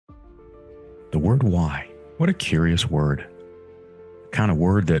The word why. What a curious word. The kind of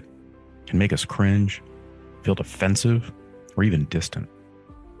word that can make us cringe, feel defensive, or even distant.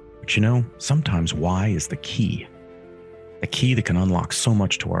 But you know, sometimes why is the key. A key that can unlock so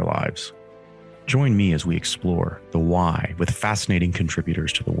much to our lives. Join me as we explore the why with fascinating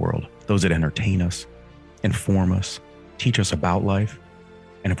contributors to the world, those that entertain us, inform us, teach us about life,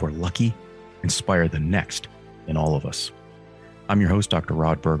 and if we're lucky, inspire the next in all of us. I'm your host, Dr.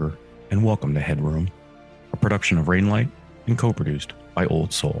 Rod Berger, and welcome to Headroom, a production of Rainlight and co-produced by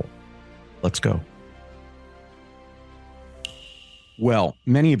Old Soul. Let's go. Well,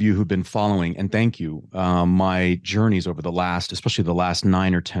 many of you who've been following, and thank you, my journeys over especially the last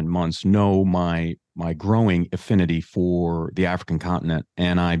 9 or 10 months, know my growing affinity for the African continent.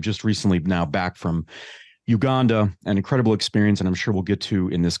 And I'm just recently now back from Uganda, an incredible experience, and I'm sure we'll get to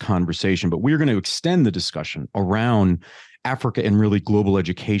in this conversation. But we're going to extend the discussion around Africa and really global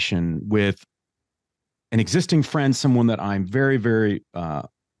education with an existing friend, someone that I'm very, very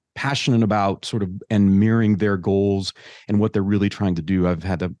passionate about sort of and mirroring their goals and what they're really trying to do. I've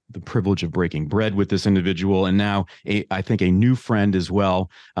had the privilege of breaking bread with this individual and now I think a new friend as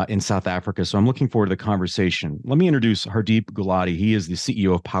well in South Africa. So I'm looking forward to the conversation. Let me introduce Hardeep Gulati. He is the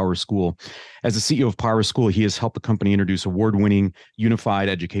CEO of PowerSchool. As the CEO of PowerSchool, he has helped the company introduce award-winning unified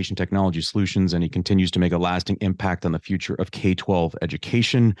education technology solutions, and he continues to make a lasting impact on the future of K-12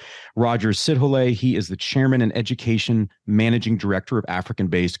 education. Roger Sidhole, he is the chairman and education managing director of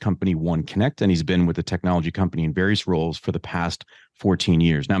African-based company OneConnect, and he's been with the technology company in various roles for the past 14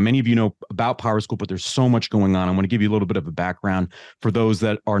 years. Now, many of you know about PowerSchool, but there's so much going on. I want to give you a little bit of a background for those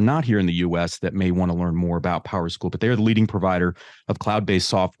that are not here in the U.S. that may want to learn more about PowerSchool, but they're the leading provider of cloud-based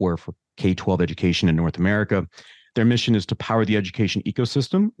software for K-12 education in North America. Their mission is to power the education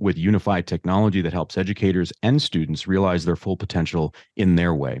ecosystem with unified technology that helps educators and students realize their full potential in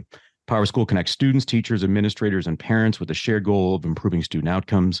their way. PowerSchool connects students, teachers, administrators, and parents with a shared goal of improving student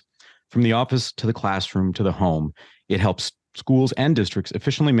outcomes. From the office to the classroom to the home, it helps schools and districts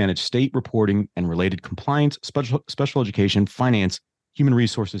efficiently manage state reporting and related compliance, special education, finance, human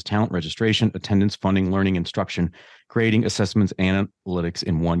resources, talent registration, attendance, funding, learning, instruction, grading, assessments, and analytics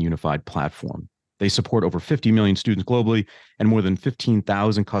in one unified platform. They support over 50 million students globally and more than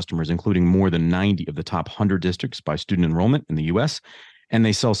 15,000 customers, including more than 90 of the top 100 districts by student enrollment in the U.S., and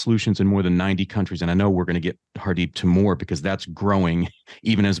they sell solutions in more than 90 countries. And I know we're going to get Hardeep to more because that's growing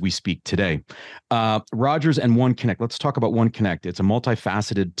even as we speak today. Rogers and OneConnect. Let's talk about OneConnect. It's a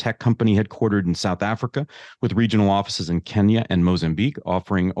multifaceted tech company headquartered in South Africa with regional offices in Kenya and Mozambique,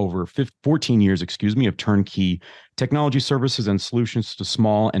 offering over 14 years, of turnkey technology services and solutions to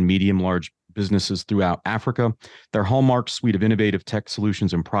small and large businesses throughout Africa. Their hallmark suite of innovative tech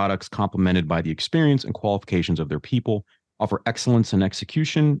solutions and products, complemented by the experience and qualifications of their people, offer excellence in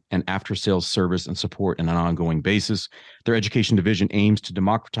execution and after-sales service and support on an ongoing basis. Their education division aims to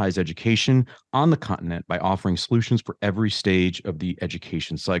democratize education on the continent by offering solutions for every stage of the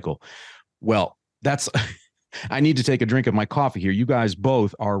education cycle. Well, that's I need to take a drink of my coffee here. You guys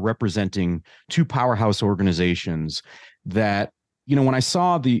both are representing two powerhouse organizations that, you know, when I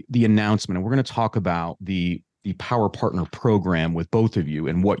saw the announcement, and we're going to talk about the Power Partner program with both of you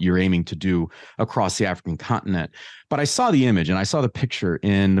and what you're aiming to do across the African continent. But I saw the image and I saw the picture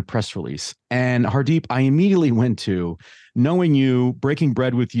in the press release. And Hardeep, I immediately went to knowing you, breaking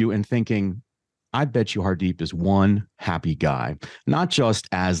bread with you, and thinking, I bet you Hardeep is one happy guy, not just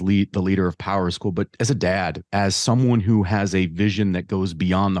as the leader of PowerSchool, but as a dad, as someone who has a vision that goes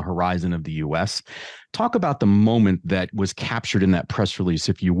beyond the horizon of the U.S. Talk about the moment that was captured in that press release,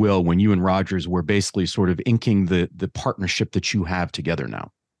 if you will, when you and Rogers were basically sort of inking the partnership that you have together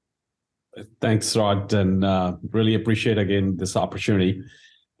now. Thanks, Rod, and really appreciate again this opportunity.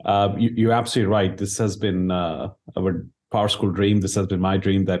 You're absolutely right. This has been our PowerSchool dream. This has been my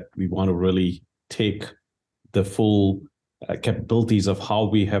dream that we want to really take the full capabilities of how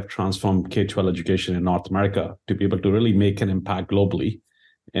we have transformed K-12 education in North America to be able to really make an impact globally,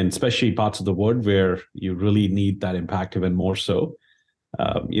 and especially parts of the world where you really need that impact even more so.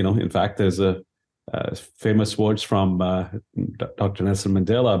 In fact, there's a famous words from Dr. Nelson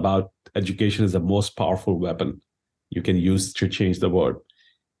Mandela about education is the most powerful weapon you can use to change the world.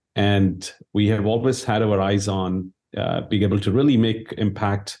 And we have always had our eyes on being able to really make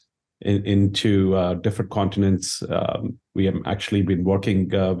impact into different continents. We have actually been working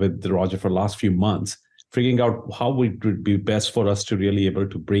with Roger for the last few months, figuring out how it would be best for us to really able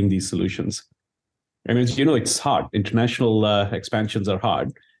to bring these solutions. And as you know, it's hard. International expansions are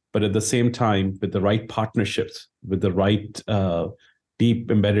hard, but at the same time, with the right partnerships, with the right deep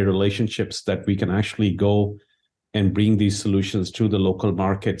embedded relationships that we can actually go and bring these solutions to the local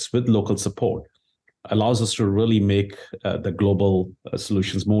markets with local support allows us to really make the global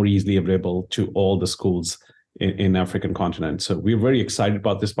solutions more easily available to all the schools in African continent. So we're very excited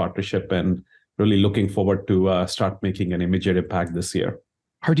about this partnership and really looking forward to start making an immediate impact this year.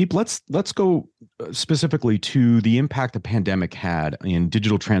 Hardeep, let's go specifically to the impact the pandemic had in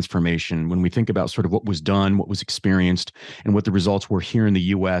digital transformation when we think about sort of what was done, what was experienced, and what the results were here in the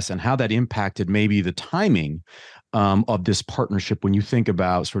U.S. and how that impacted maybe the timing of this partnership when you think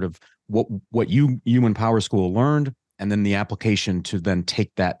about sort of what you and PowerSchool learned and then the application to then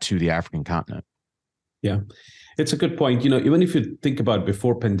take that to the African continent. Yeah, it's a good point. Even if you think about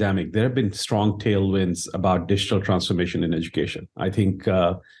before pandemic, there have been strong tailwinds about digital transformation in education. I think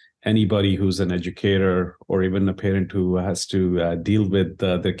anybody who's an educator or even a parent who has to deal with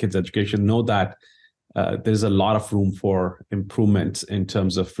their kids' education know that there's a lot of room for improvements in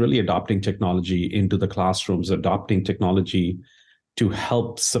terms of really adopting technology into the classrooms, adopting technology to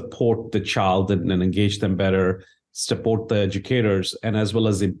help support the child and engage them better, support the educators, and as well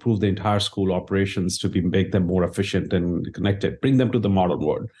as improve the entire school operations to make them more efficient and connected, bring them to the modern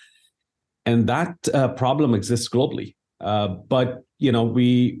world. And that problem exists globally. But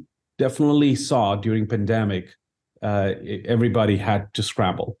we definitely saw during pandemic, everybody had to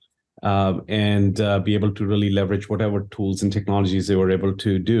scramble and be able to really leverage whatever tools and technologies they were able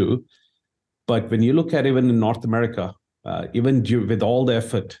to do. But when you look at even in North America, even with all the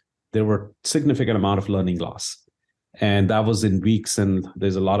effort, there were significant amount of learning loss. And that was in weeks. And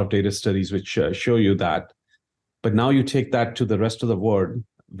there's a lot of data studies which show you that. But now you take that to the rest of the world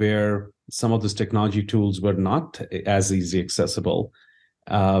where some of these technology tools were not as easy accessible.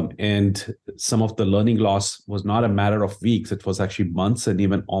 And some of the learning loss was not a matter of weeks. It was actually months and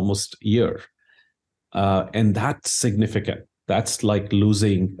even almost a year. And that's significant. That's like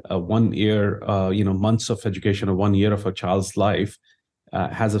losing 1 year, months of education or 1 year of a child's life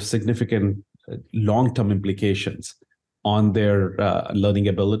has a significant long-term implications on their learning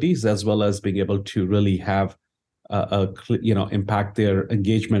abilities, as well as being able to really have impact their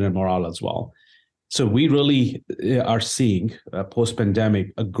engagement and morale as well. So we really are seeing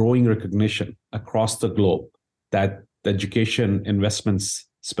post-pandemic a growing recognition across the globe that the education investments,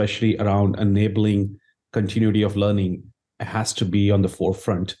 especially around enabling continuity of learning, has to be on the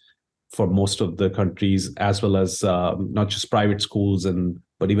forefront for most of the countries, as well as not just private schools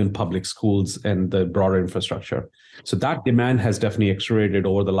but even public schools and the broader infrastructure. So that demand has definitely accelerated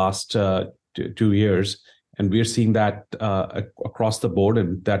over the last 2 years. And we're seeing that across the board,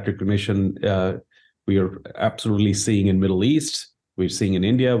 and that recognition we are absolutely seeing in Middle East, we're seeing in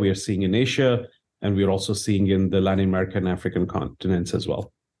India, we are seeing in Asia, and we're also seeing in the Latin American and African continents as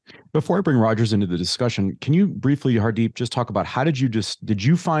well. Before I bring Rogers into the discussion, can you briefly, Hardeep, just talk about how did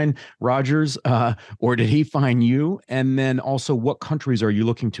you find Rogers or did he find you? And then also what countries are you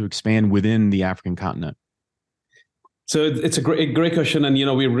looking to expand within the African continent? So it's a great question. And,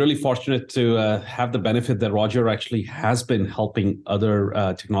 we're really fortunate to have the benefit that Roger actually has been helping other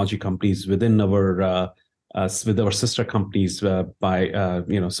technology companies within our with our sister companies by,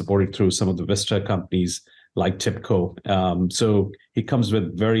 supporting through some of the Vista companies like TIPCO. So he comes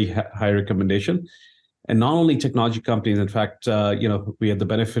with very high recommendation. And not only technology companies, in fact, we had the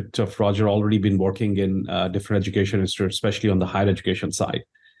benefit of Roger already been working in different education institutes, especially on the higher education side.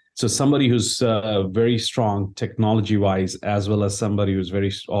 So somebody who's very strong technology-wise, as well as somebody who's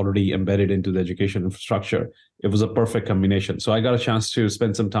very already embedded into the education infrastructure, it was a perfect combination. So I got a chance to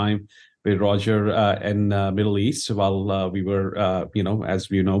spend some time with Roger in Middle East while we were, as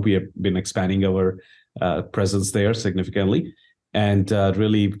we know, we have been expanding our presence there significantly, and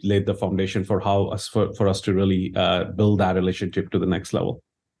really laid the foundation for for us to really build that relationship to the next level.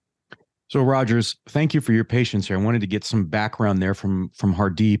 So Rogers, thank you for your patience here. I wanted to get some background there from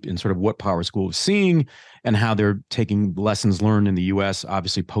Hardeep in sort of what PowerSchool is seeing and how they're taking lessons learned in the US,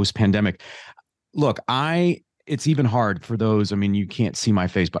 obviously post-pandemic. Look, it's even hard for those, you can't see my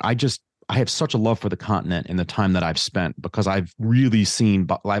face, but I have such a love for the continent and the time that I've spent because I've really seen,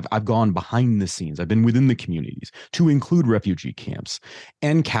 I've gone behind the scenes. I've been within the communities to include refugee camps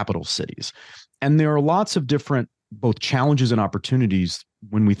and capital cities. And there are lots of different both challenges and opportunities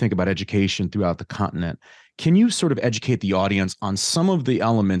when we think about education throughout the continent. Can you sort of educate the audience on some of the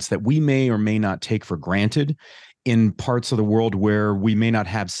elements that we may or may not take for granted in parts of the world where we may not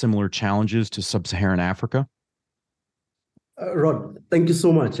have similar challenges to sub-Saharan Africa? Rod, thank you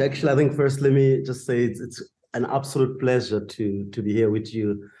so much. Actually, I think first, let me just say it's an absolute pleasure to be here with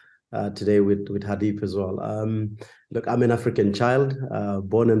you today with Hardeep as well. Look, I'm an African child,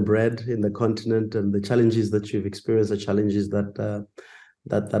 born and bred in the continent, and the challenges that you've experienced are challenges that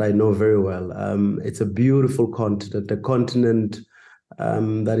that I know very well. It's a beautiful continent, a continent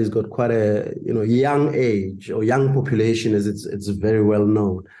that has got quite a young age or young population, as it's very well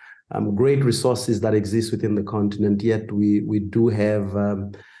known. Great resources that exist within the continent, yet we do have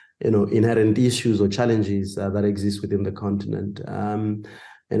inherent issues or challenges that exist within the continent.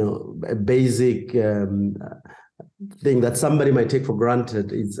 A basic thing that somebody might take for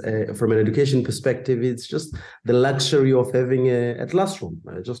granted is from an education perspective, it's just the luxury of having a classroom,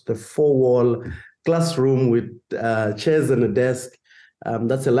 just a four-wall classroom with chairs and a desk.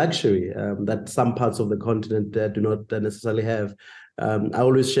 That's a luxury that some parts of the continent do not necessarily have. I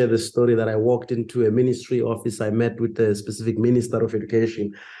always share the story that I walked into a ministry office. I met with a specific minister of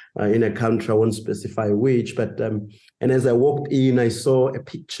education in a country, I won't specify which, but and as I walked in, I saw a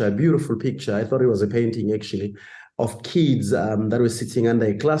picture, a beautiful picture. I thought it was a painting actually, of kids that were sitting under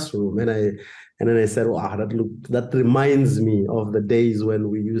a classroom, and then I said, "Wow, that reminds me of the days when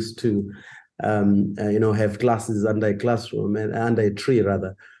we used to, have classes under a classroom and under a tree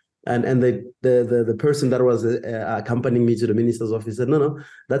rather." And the person that was accompanying me to the minister's office said, no,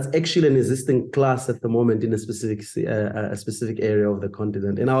 that's actually an existing class at the moment in a specific area of the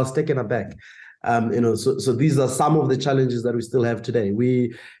continent. And I was taken aback. So these are some of the challenges that we still have today.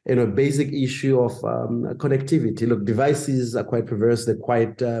 Basic issue of connectivity. Look, devices are quite perverse. They're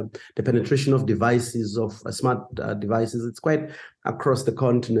quite, the penetration of devices, of smart devices, it's quite across the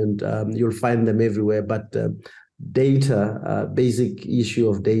continent. You'll find them everywhere, but data, basic issue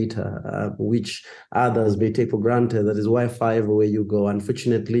of data, which others may take for granted, that is Wi-Fi everywhere you go.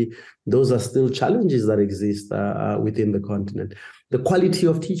 Unfortunately, those are still challenges that exist within the continent. The quality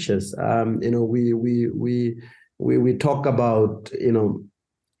of teachers, we talk about,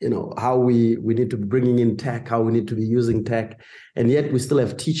 how we need to be bringing in tech, how we need to be using tech, and yet we still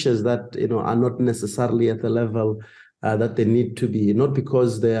have teachers that, are not necessarily at the level that they need to be, not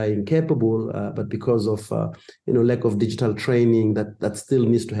because they are incapable, but because of lack of digital training that still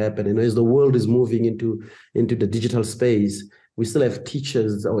needs to happen. As the world is moving into the digital space, we still have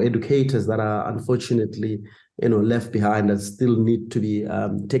teachers or educators that are unfortunately left behind, that still need to be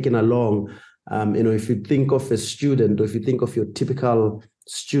taken along. If you think of a student, or if you think of your typical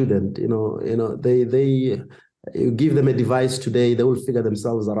student, they you give them a device today, they will figure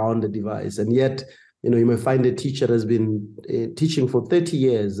themselves around the device, and yet you may find a teacher has been teaching for 30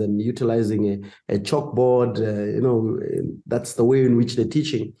 years and utilizing a chalkboard. That's the way in which they're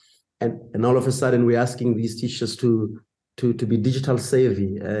teaching, and all of a sudden we're asking these teachers to be digital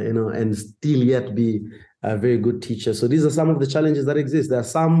savvy, and still yet be very good teachers. So these are some of the challenges that exist. There are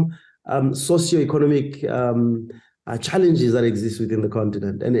some socioeconomic challenges that exist within the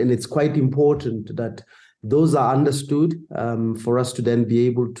continent, and it's quite important that those are understood for us to then be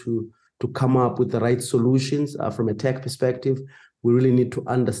able to come up with the right solutions from a tech perspective. We really need to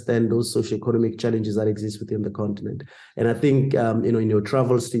understand those socioeconomic challenges that exist within the continent. And I think, in your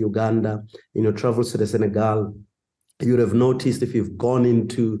travels to Uganda, in your travels to the Senegal, you would have noticed, if you've gone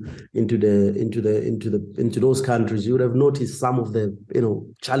into those countries, you would have noticed some of the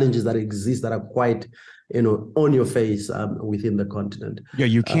challenges that exist that are quite on your face within the continent. Yeah,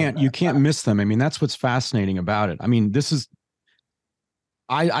 you can't miss them. I mean, that's what's fascinating about it. I mean, this is.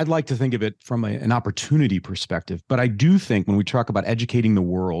 I'd like to think of it from an opportunity perspective, but I do think when we talk about educating the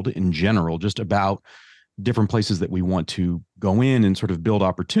world in general, just about different places that we want to go in and sort of build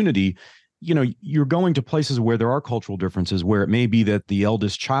opportunity, you're going to places where there are cultural differences, where it may be that the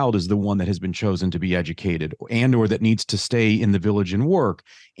eldest child is the one that has been chosen to be educated, and or that needs to stay in the village and work,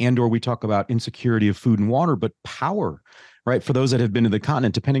 and or we talk about insecurity of food and water, but power, right? For those that have been to the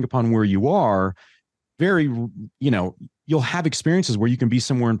continent, depending upon where you are, you'll have experiences where you can be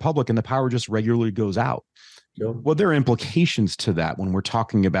somewhere in public and the power just regularly goes out. Sure. Well, there are implications to that when we're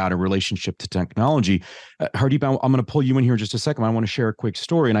talking about a relationship to technology. Hardeep, I'm going to pull you in here in just a second. I want to share a quick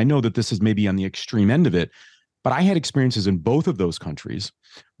story. And I know that this is maybe on the extreme end of it, but I had experiences in both of those countries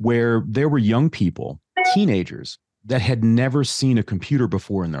where there were young people, teenagers, that had never seen a computer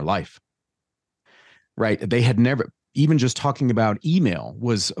before in their life, right? They had never, even just talking about email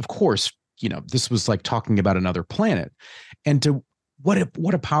was, of course, this was like talking about another planet. And what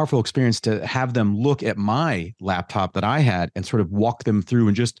a powerful experience to have them look at my laptop that I had and sort of walk them through,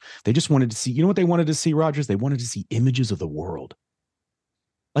 and they just wanted to see, what they wanted to see, Rogers? They wanted to see images of the world.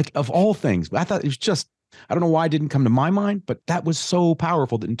 Like, of all things. I thought it was just, I don't know why it didn't come to my mind, but that was so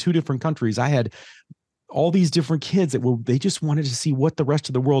powerful that in two different countries, I had all these different kids they just wanted to see what the rest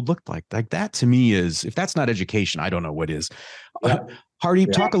of the world looked like. Like, that to me is, if that's not education, I don't know what is. Yeah.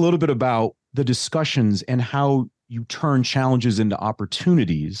 Hardeep, talk a little bit about the discussions and how you turn challenges into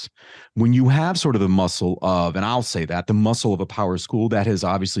opportunities when you have sort of the muscle of, and I'll say that, the muscle of a PowerSchool that has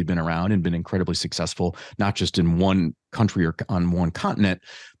obviously been around and been incredibly successful, not just in one country or on one continent,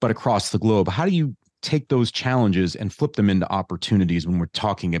 but across the globe. How do you take those challenges and flip them into opportunities when we're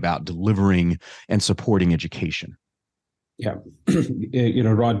talking about delivering and supporting education? Yeah,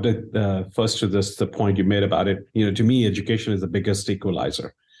 Rod, first to this, the point you made about it, to me, education is the biggest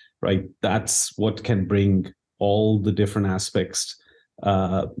equalizer, right? That's what can bring all the different aspects,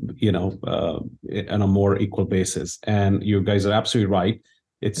 on a more equal basis. And you guys are absolutely right.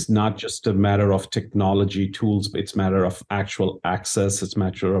 It's not just a matter of technology tools, but it's a matter of actual access. It's a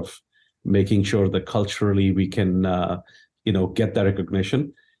matter of making sure that culturally we can, get that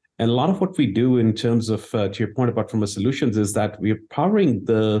recognition. And a lot of what we do in terms of, to your point about from a solutions, is that we're powering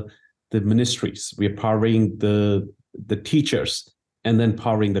the ministries, we're powering the teachers, and then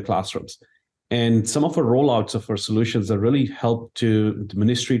powering the classrooms. And some of our rollouts of our solutions that really help the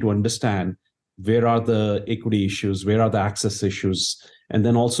ministry to understand where are the equity issues, where are the access issues, and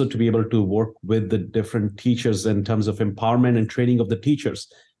then also to be able to work with the different teachers in terms of empowerment and training of the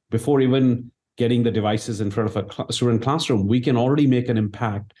teachers. Before even getting the devices in front of a student classroom, we can already make an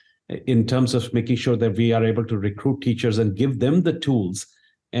impact in terms of making sure that we are able to recruit teachers and give them the tools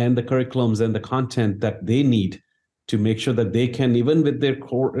and the curriculums and the content that they need to make sure that they can, even with their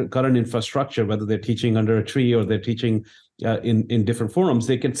current infrastructure, whether they're teaching under a tree or they're teaching in different forums,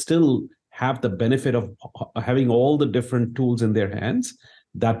 they can still have the benefit of having all the different tools in their hands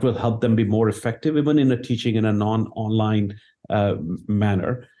that will help them be more effective, even in a teaching in a non-online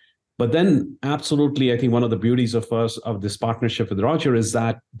manner. But then, absolutely, I think one of the beauties of this partnership with Roger is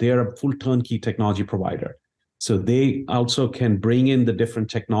that they're a full turnkey technology provider. So they also can bring in the different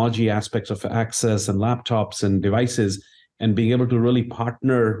technology aspects of access and laptops and devices, and being able to really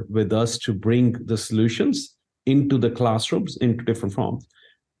partner with us to bring the solutions into the classrooms into different forms.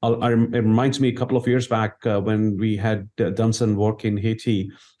 It reminds me a couple of years back when we had done some work in Haiti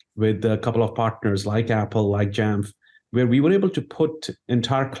with a couple of partners like Apple, like Jamf, where we were able to put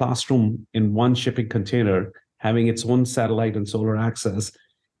entire classroom in one shipping container, having its own satellite and solar access,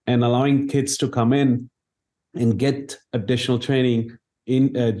 and allowing kids to come in and get additional training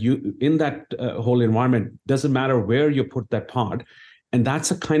in that whole environment. Doesn't matter where you put that pod. And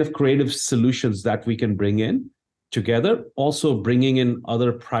that's a kind of creative solutions that we can bring in together, also bringing in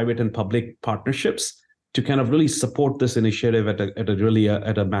other private and public partnerships to kind of really support this initiative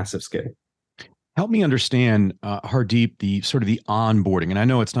at a massive scale. Help me understand, Hardeep, the sort of the onboarding. And I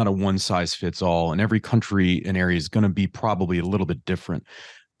know it's not a one size fits all, and every country and area is going to be probably a little bit different.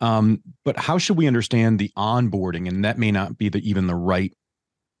 But how should we understand the onboarding? And that may not be even the right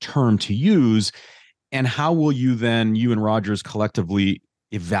term to use. And how will you and Rogers collectively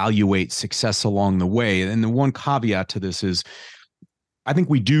evaluate success along the way? And the one caveat to this is, I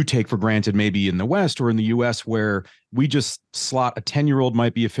think we do take for granted, maybe in the West or in the US, where we just slot a 10-year-old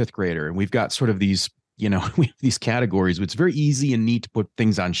might be a fifth grader. And we've got sort of these, we have these categories. It's very easy and neat to put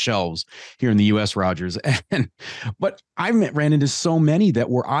things on shelves here in the US, Rogers. But I ran into so many that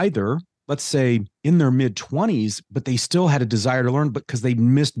were either, let's say, in their mid-20s, but they still had a desire to learn, but because they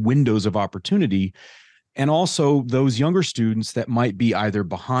missed windows of opportunity. And also those younger students that might be either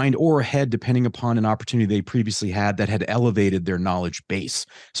behind or ahead, depending upon an opportunity they previously had that had elevated their knowledge base.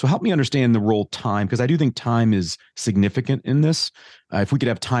 So help me understand the role time, because I do think time is significant in this. If we could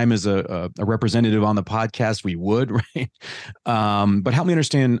have time as a representative on the podcast, we would, right? But help me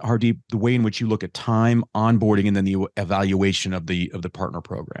understand, Hardeep, the way in which you look at time, onboarding, and then the evaluation of the partner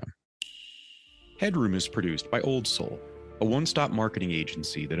program. Headroom is produced by Old Soul, a one-stop marketing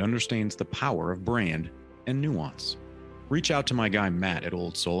agency that understands the power of brand and nuance. Reach out to my guy Matt at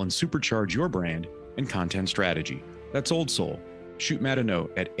Old Soul and supercharge your brand and content strategy. That's Old Soul. Shoot Matt a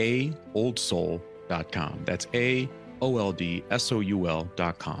note at aoldsoul.com. That's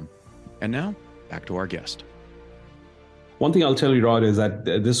AOLDSOUL.com. And now, back to our guest. One thing I'll tell you, Rod, is that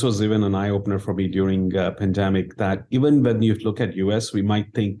this was even an eye-opener for me during pandemic, that even when you look at US, we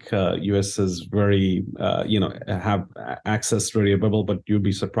might think US is very, have access very available, but you'd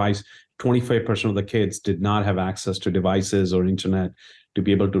be surprised. 25% of the kids did not have access to devices or internet to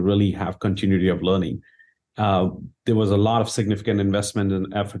be able to really have continuity of learning. There was a lot of significant investment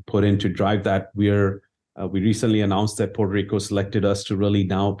and effort put in to drive that. We recently announced that Puerto Rico selected us to really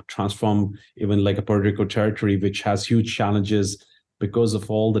now transform even like a Puerto Rico territory, which has huge challenges because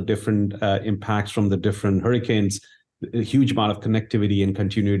of all the different impacts from the different hurricanes, a huge amount of connectivity and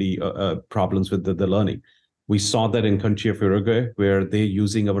continuity problems with the learning. We saw that in country of Uruguay, where they're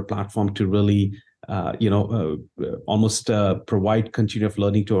using our platform to really, almost provide continuity of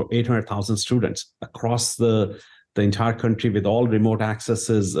learning to 800,000 students across the the entire country with all remote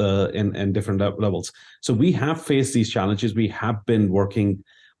accesses and different levels. So we have faced these challenges. We have been working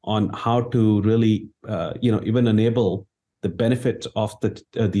on how to really, even enable the benefit of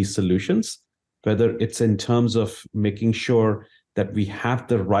these solutions, whether it's in terms of making sure that we have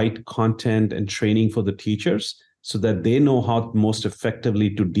the right content and training for the teachers so that they know how most effectively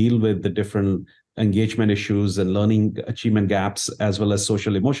to deal with the different engagement issues and learning achievement gaps, as well as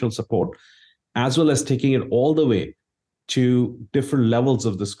social emotional support, as well as taking it all the way to different levels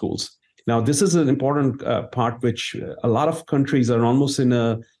of the schools. Now, this is an important part, which a lot of countries are almost in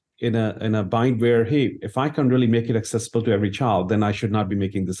a bind where, hey, if I can really make it accessible to every child, then I should not be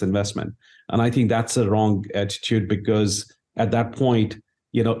making this investment. And I think that's a wrong attitude, because at that point,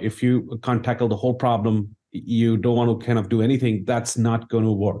 if you can't tackle the whole problem, you don't want to kind of do anything. That's not going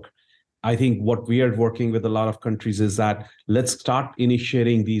to work. I think what we are working with a lot of countries is that let's start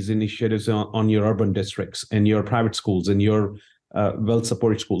initiating these initiatives on your urban districts and your private schools and your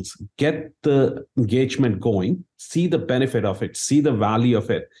well-supported schools. Get the engagement going, see the benefit of it, see the value of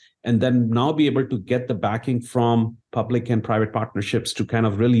it, and then now be able to get the backing from public and private partnerships to kind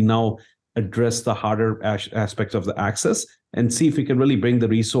of really now address the harder aspects of the access and see if we can really bring the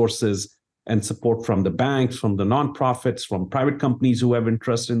resources and support from the banks, from the nonprofits, from private companies who have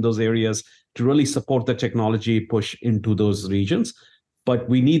interest in those areas to really support the technology push into those regions. But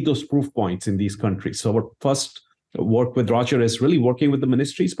we need those proof points in these countries. So our first work with Roger is really working with the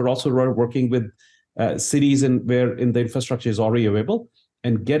ministries, but also working with cities where the infrastructure is already available,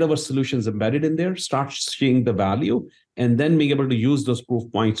 and get our solutions embedded in there, start seeing the value, and then being able to use those proof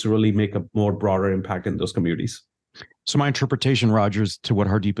points to really make a more broader impact in those communities. So my interpretation, Rogers, to what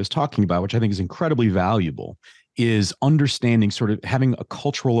Hardeep is talking about, which I think is incredibly valuable, is understanding, sort of having a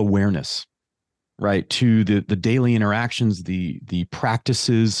cultural awareness, right, to the daily interactions, the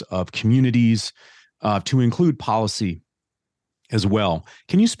practices of communities, to include policy as well.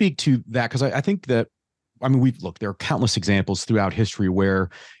 Can you speak to that? Because I think that, there are countless examples throughout history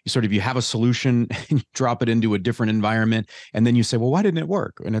where you have a solution and you drop it into a different environment, and then you say, well, why didn't it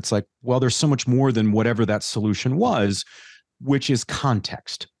work? And it's like, well, there's so much more than whatever that solution was, which is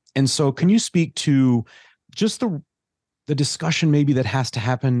context. And so can you speak to just the discussion maybe that has to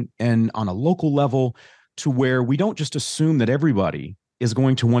happen and on a local level, to where we don't just assume that everybody is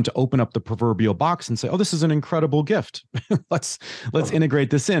going to want to open up the proverbial box and say, oh, this is an incredible gift. let's integrate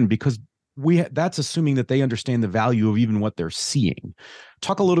this in, because that's assuming that they understand the value of even what they're seeing.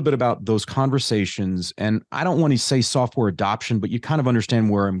 Talk a little bit about those conversations. And I don't want to say software adoption, but you kind of understand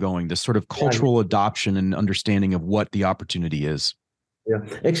where I'm going, this sort of cultural adoption and understanding of what the opportunity is. Yeah,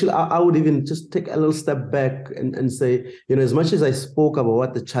 actually, I would even just take a little step back and say, as much as I spoke about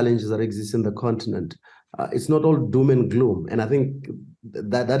what the challenges that exist in the continent, it's not all doom and gloom. And I think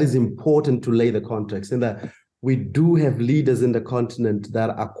that is important to lay the context in that we do have leaders in the continent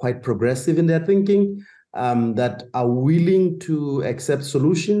that are quite progressive in their thinking, that are willing to accept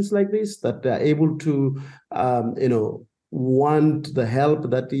solutions like this, that are able to, want the help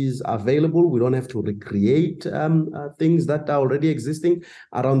that is available. We don't have to recreate things that are already existing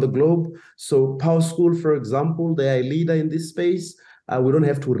around the globe. So PowerSchool, for example, they are a leader in this space. We don't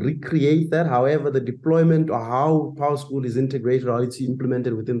have to recreate that. However, the deployment or how PowerSchool is integrated or it's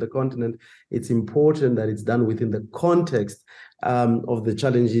implemented within the continent, it's important that it's done within the context of the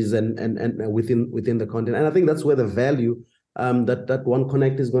challenges and within the continent. And I think that's where the value that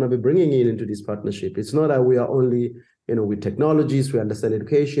OneConnect is going to be bringing into this partnership. It's not that we are only with technologies, we understand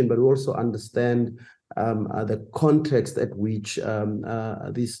education, but we also understand the context at which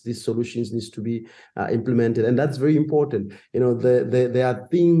these solutions needs to be implemented, and that's very important. There are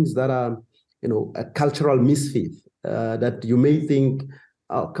things that are a cultural misfit that you may think,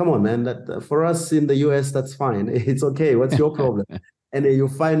 oh, come on, man, that for us in the US that's fine, it's okay. What's your problem? And then you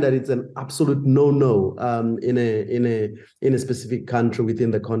find that it's an absolute no-no in a specific country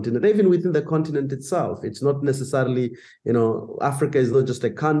within the continent, even within the continent itself. It's not necessarily, Africa is not just a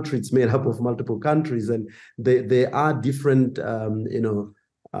country; it's made up of multiple countries, and there are different,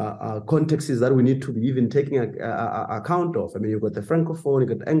 contexts that we need to be even taking account of. I mean, you've got the Francophone, you've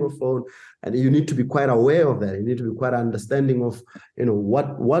got the Anglophone, and you need to be quite aware of that. You need to be quite understanding of,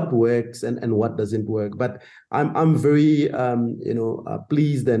 what works and what doesn't work. But I'm very,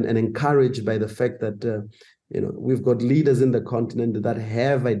 pleased and encouraged by the fact that, we've got leaders in the continent that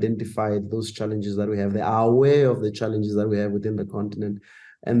have identified those challenges that we have. They are aware of the challenges that we have within the continent,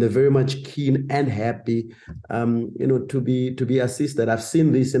 and they're very much keen and happy, to be assisted. I've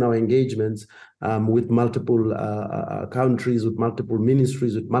seen this in our engagements, with multiple countries, with multiple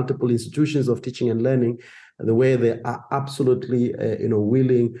ministries, with multiple institutions of teaching and learning, the way they are absolutely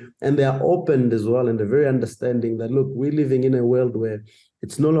willing, and they are open as well, and they're very understanding that, look, we're living in a world where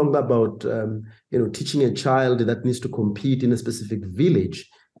it's no longer about teaching a child that needs to compete in a specific village.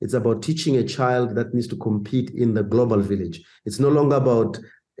 It's about teaching a child that needs to compete in the global village. It's no longer about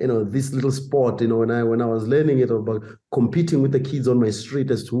this little sport. When I was learning it, about competing with the kids on my street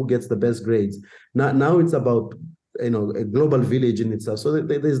as to who gets the best grades. Now it's about a global village in itself. So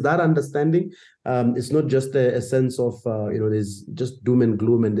there's that understanding. It's not just a sense of there's just doom and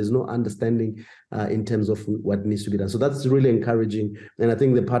gloom, and there's no understanding in terms of what needs to be done. So that's really encouraging, and I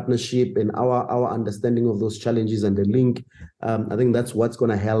think the partnership and our understanding of those challenges and the link, I think that's what's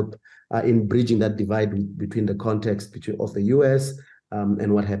going to help in bridging that divide between the context of the US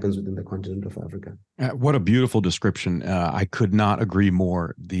and what happens within the continent of Africa. What a beautiful description. I could not agree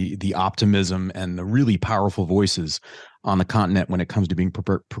more. The optimism and the really powerful voices on the continent when it comes to being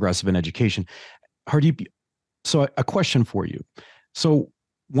progressive in education. Hardeep, so a question for you. So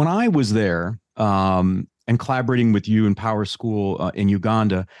when I was there and collaborating with you in PowerSchool in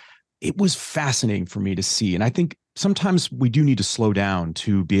Uganda, it was fascinating for me to see. And I think sometimes we do need to slow down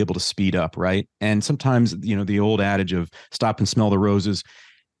to be able to speed up, right? And sometimes, the old adage of stop and smell the roses,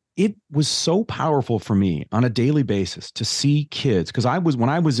 it was so powerful for me on a daily basis to see kids, because when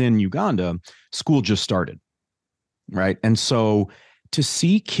I was in Uganda, school just started, right? And so to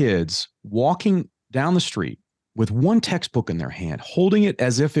see kids walking down the street with one textbook in their hand, holding it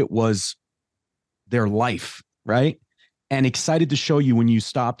as if it was their life, right? And excited to show you when you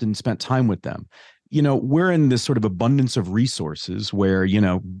stopped and spent time with them. We're in this sort of abundance of resources where,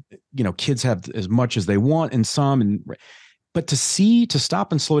 kids have as much as they want and some, but to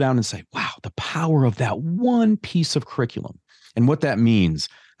stop and slow down and say, wow, the power of that one piece of curriculum and what that means,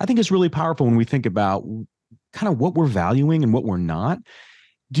 I think is really powerful when we think about kind of what we're valuing and what we're not.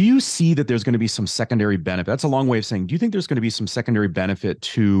 Do you see that there's going to be some secondary benefit? That's a long way of saying, do you think there's going to be some secondary benefit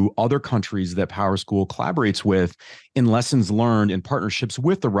to other countries that PowerSchool collaborates with in lessons learned in partnerships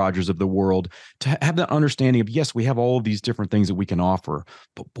with the Rogers of the world to have that understanding of, yes, we have all of these different things that we can offer,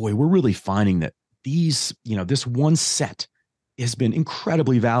 but boy, we're really finding that this one set has been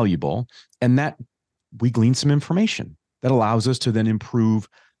incredibly valuable, and that we glean some information that allows us to then improve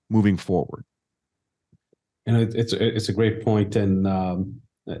moving forward. It's a great point. And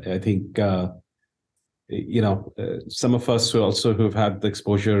I think, some of us who've had the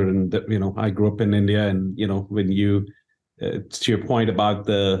exposure, and I grew up in India, and when you, to your point about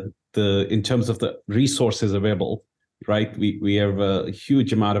in terms of the resources available, right? We have a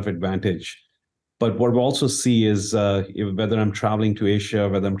huge amount of advantage. But what we also see is whether I'm traveling to Asia,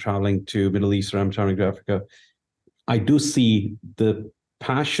 whether I'm traveling to Middle East, or I'm traveling to Africa, I do see the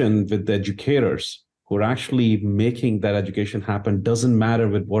passion with the educators who are actually making that education happen. Doesn't matter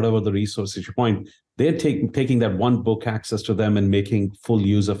with whatever the resources you point, they're taking that one book access to them and making full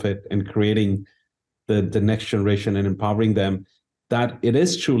use of it and creating the next generation and empowering them. That it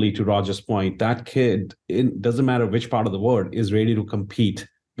is truly, to Roger's point, that kid, it doesn't matter which part of the world, is ready to compete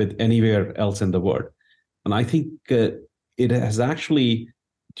with anywhere else in the world. And I think it has actually,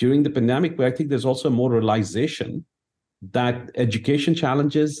 during the pandemic, where I think there's also more realization that education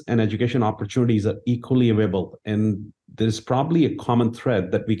challenges and education opportunities are equally available. And there's probably a common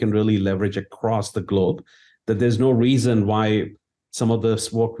thread that we can really leverage across the globe, that there's no reason why some of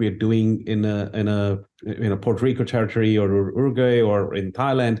this work we are doing in a Puerto Rico territory or Uruguay or in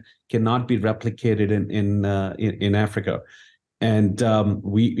Thailand cannot be replicated in Africa. And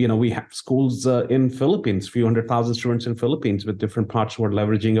we have schools in Philippines, few 100,000 students in Philippines with different parts who are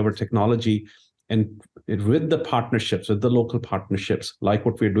leveraging our technology, and with the partnerships, with the local partnerships, like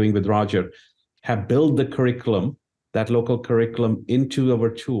what we're doing with Roger, have built the curriculum, that local curriculum, into our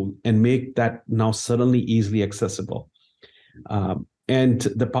tool and make that now suddenly easily accessible. And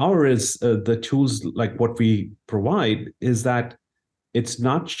the power is the tools like what we provide is that it's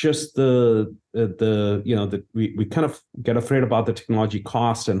not just we kind of get afraid about the technology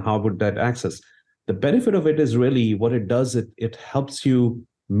cost and how would that access. The benefit of it is really what it does. It helps you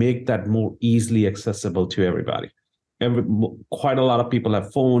make that more easily accessible to everybody. Quite a lot of people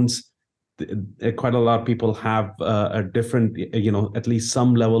have phones. Quite a lot of people have a different, at least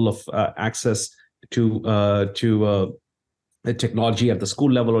some level of access to technology at the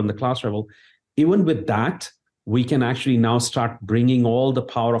school level or in the class level. Even with that, we can actually now start bringing all the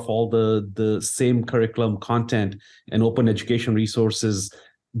power of all the same curriculum content and open education resources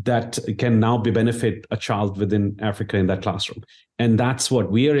that can now benefit a child within Africa in that classroom. And that's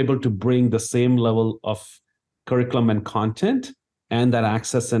what we are able to bring, the same level of curriculum and content and that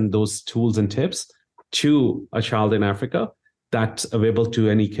access and those tools and tips to a child in Africa that's available to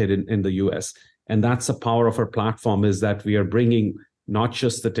any kid in the US. And that's the power of our platform, is that we are bringing not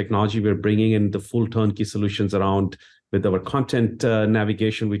just the technology, we're bringing in the full turnkey solutions around with our content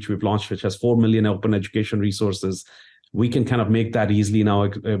navigation, which we've launched, which has 4 million open education resources. We can kind of make that easily now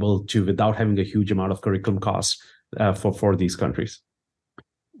able to, without having a huge amount of curriculum costs for these countries.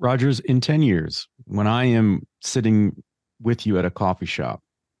 Rogers, in 10 years, when I am sitting with you at a coffee shop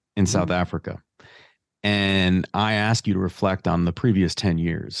in South Africa, and I ask you to reflect on the previous 10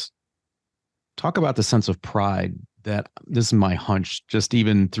 years, talk about the sense of pride that, this is my hunch, just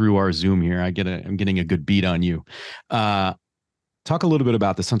even through our Zoom here, I'm getting a good beat on you. Talk a little bit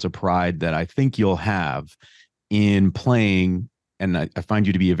about the sense of pride that I think you'll have in playing, and I find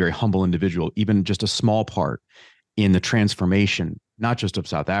you to be a very humble individual, even just a small part in the transformation, not just of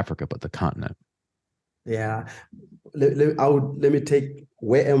South Africa, but the continent. Yeah. Let me take,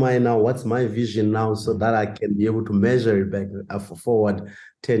 where am I now? What's my vision now, so that I can be able to measure it back forward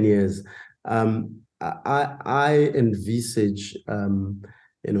 10 years. I envisage,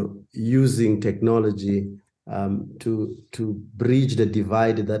 using technology to bridge the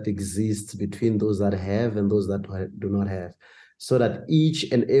divide that exists between those that have and those that do not have, so that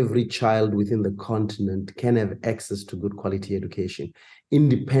each and every child within the continent can have access to good quality education,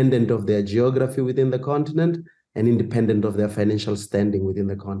 independent of their geography within the continent and independent of their financial standing within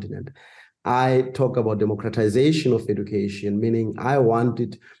the continent. I talk about democratization of education, meaning I want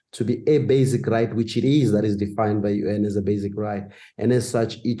it to be a basic right, which it is, that is defined by UN as a basic right. And as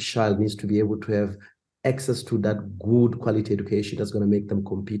such, each child needs to be able to have access to that good quality education that's going to make them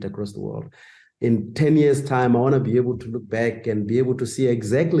compete across the world. In 10 years' time, I want to be able to look back and be able to see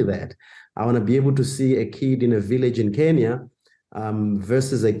exactly that. I want to be able to see a kid in a village in Kenya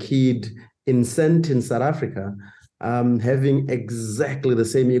versus a kid in Sent in South Africa, having exactly the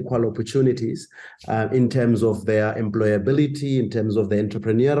same equal opportunities in terms of their employability, in terms of their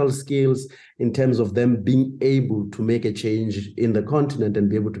entrepreneurial skills, in terms of them being able to make a change in the continent and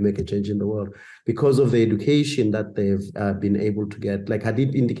be able to make a change in the world because of the education that they've been able to get. Like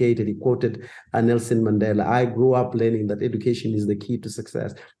Hadid indicated, he quoted Nelson Mandela, I grew up learning that education is the key to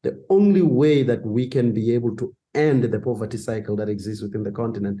success. The only way that we can be able to end the poverty cycle that exists within the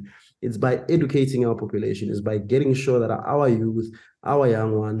continent, it's by educating our population, is by getting sure that our youth, our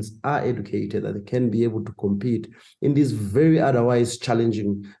young ones are educated, that they can be able to compete in this very otherwise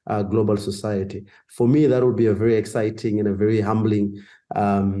challenging global society. For me, that would be a very exciting and a very humbling,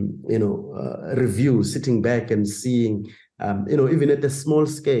 review, sitting back and seeing, even at the small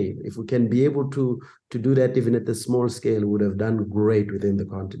scale, if we can be able to do that, even at the small scale, we would have done great within the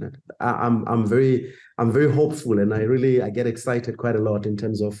continent. I'm very hopeful, and I get excited quite a lot in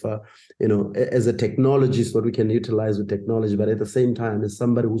terms of, as a technologist, what we can utilize with technology, but at the same time, as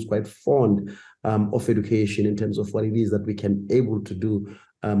somebody who's quite fond of education in terms of what it is that we can able to do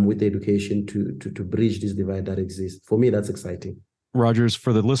with education to bridge this divide that exists. For me, that's exciting. Rogers,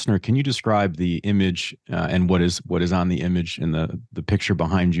 for the listener, can you describe the image and what is on the image in the picture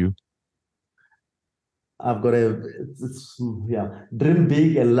behind you? I've got dream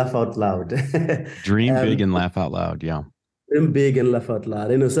big and laugh out loud. Dream big and laugh out loud. Yeah. Dream big and laugh out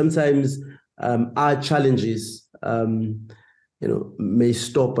loud. Sometimes our challenges, may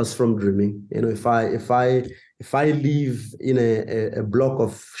stop us from dreaming. If I live in a block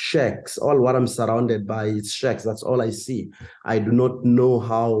of shacks, all what I'm surrounded by is shacks. That's all I see. I do not know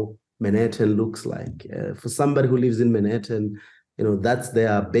how Manhattan looks like. For somebody who lives in Manhattan, that's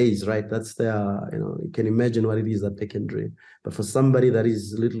their base, right? That's their, you can imagine what it is that they can dream. But for somebody that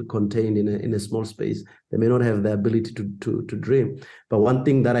is a little contained in a small space, they may not have the ability to dream. But one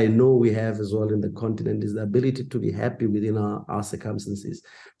thing that I know we have as well in the continent is the ability to be happy within our circumstances.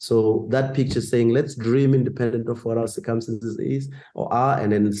 So that picture saying, let's dream independent of what our circumstances is or are,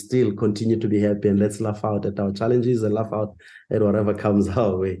 and then still continue to be happy, and let's laugh out at our challenges and laugh out at whatever comes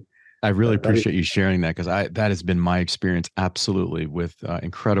our way. I really appreciate you sharing that, because that has been my experience absolutely with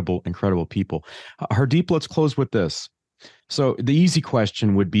incredible people. Hardeep, let's close with this. So the easy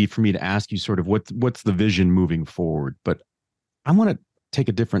question would be for me to ask you sort of what's the vision moving forward, but I want to take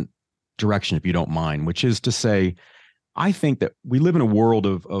a different direction, if you don't mind, which is to say, I think that we live in a world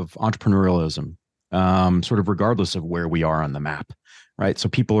of entrepreneurialism, sort of regardless of where we are on the map, right? So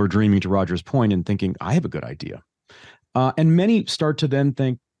people are dreaming, to Roger's point, and thinking, I have a good idea. And many start to then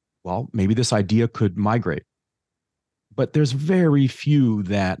think, well, maybe this idea could migrate. But there's very few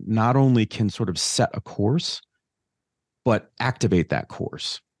that not only can sort of set a course, but activate that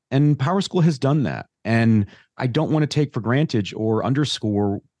course. And PowerSchool has done that. And I don't want to take for granted or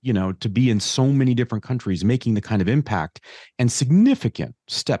underscore to be in so many different countries, making the kind of impact and significant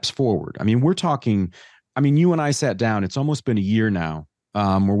steps forward. I mean, we're talking, you and I sat down, it's almost been a year now,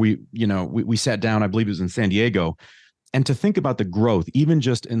 where we sat down, I believe it was in San Diego, and to think about the growth, even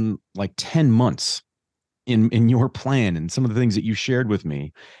just in like 10 months in your plan and some of the things that you shared with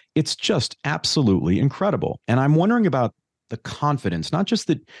me, it's just absolutely incredible. And I'm wondering about the confidence, not just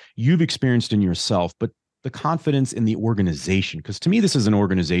that you've experienced in yourself, but the confidence in the organization. Because to me, this is an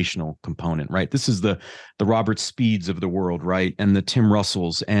organizational component, right? This is the Robert Speeds of the world, right? And the Tim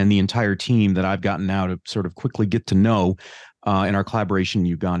Russells and the entire team that I've gotten now to sort of quickly get to know in our collaboration in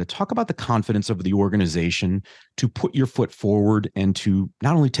Uganda. Talk about the confidence of the organization to put your foot forward and to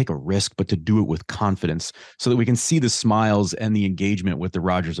not only take a risk, but to do it with confidence so that we can see the smiles and the engagement with the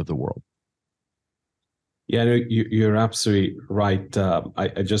Rogers of the world. Yeah, no, you're absolutely right.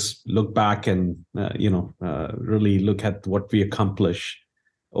 I just look back and, really look at what we accomplished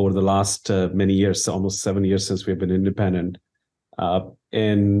over the last many years, almost 7 years since we've been independent.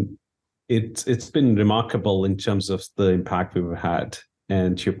 And it's been remarkable in terms of the impact we've had.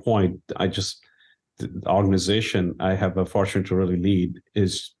 And to your point, the organization I have a fortune to really lead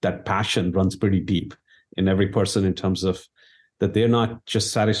is that passion runs pretty deep in every person in terms of that they're not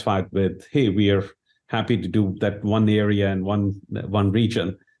just satisfied with, hey, we are happy to do that one area and one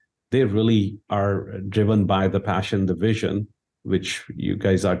region. They really are driven by the passion, the vision, which you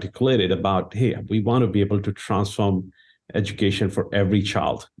guys articulated about, hey, we want to be able to transform education for every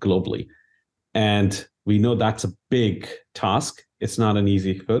child globally. And we know that's a big task. It's not an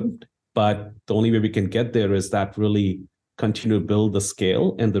easy feat, but the only way we can get there is that really continue to build the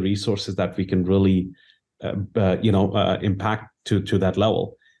scale and the resources that we can really, impact to that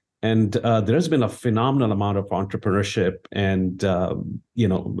level. And there has been a phenomenal amount of entrepreneurship and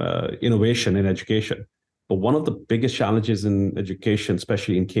innovation in education. But one of the biggest challenges in education,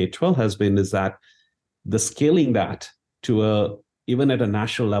 especially in K-12, is that the scaling that to even at a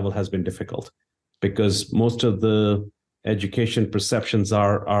national level has been difficult, because most of the education perceptions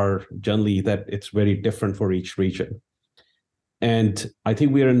are generally that it's very different for each region. And I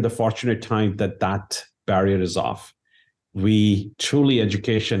think we are in the fortunate time that barrier is off. We truly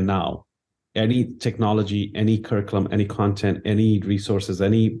education now, any technology, any curriculum, any content, any resources,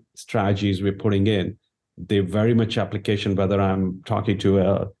 any strategies we're putting in, they're very much application, whether I'm talking to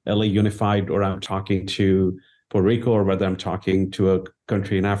a LA Unified or I'm talking to Puerto Rico or whether I'm talking to a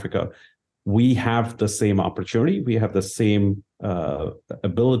country in Africa. We have the same opportunity. We have the same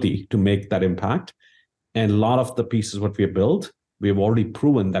ability to make that impact. And a lot of the pieces what we have built, we have already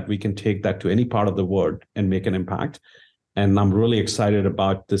proven that we can take that to any part of the world and make an impact. And I'm really excited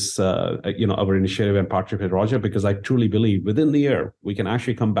about this, our initiative and partnership with Roger, because I truly believe within the year, we can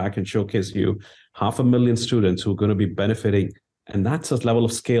actually come back and showcase you 500,000 students who are going to be benefiting. And that's a level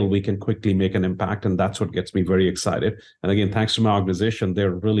of scale we can quickly make an impact. And that's what gets me very excited. And again, thanks to my organization,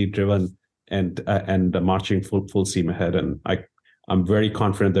 they're really driven and marching full steam ahead. And I'm very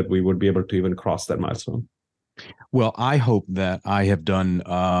confident that we would be able to even cross that milestone. Well, I hope that I have done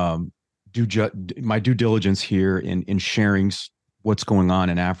my due diligence here in sharing what's going on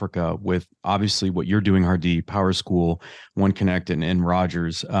in Africa with obviously what you're doing, Hardeep, PowerSchool, OneConnect, and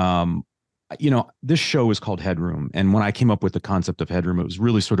Rogers. This show is called Headroom. And when I came up with the concept of Headroom, it was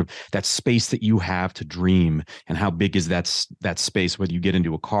really sort of that space that you have to dream and how big is that space, whether you get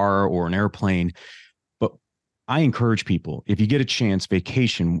into a car or an airplane. But I encourage people, if you get a chance,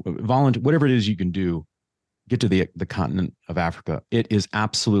 vacation, volunteer, whatever it is you can do, get to the continent of Africa. It is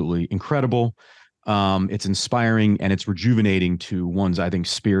absolutely incredible. It's inspiring and it's rejuvenating to one's, I think,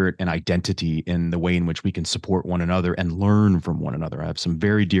 spirit and identity in the way in which we can support one another and learn from one another. I have some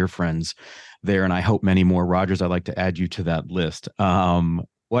very dear friends there, and I hope many more. Rogers, I'd like to add you to that list.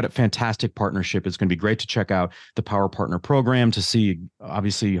 What a fantastic partnership. It's going to be great to check out the Power Partner Program to see,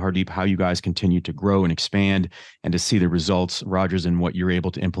 obviously, Hardeep, how you guys continue to grow and expand and to see the results, Rogers, and what you're able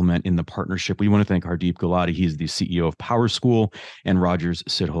to implement in the partnership. We want to thank Hardeep Gulati. He's the CEO of PowerSchool, and Rogers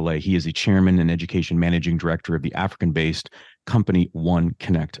Sidhole. He is the chairman and education managing director of the African-based company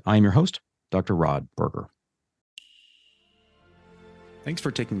OneConnect. I am your host, Dr. Rod Berger. Thanks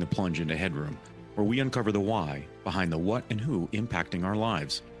for taking the plunge into Headroom, where we uncover the why behind the what and who impacting our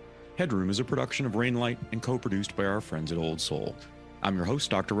lives. Headroom is a production of Rainlight and co-produced by our friends at Old Soul. I'm your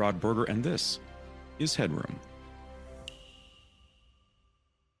host, Dr. Rod Berger, and this is Headroom.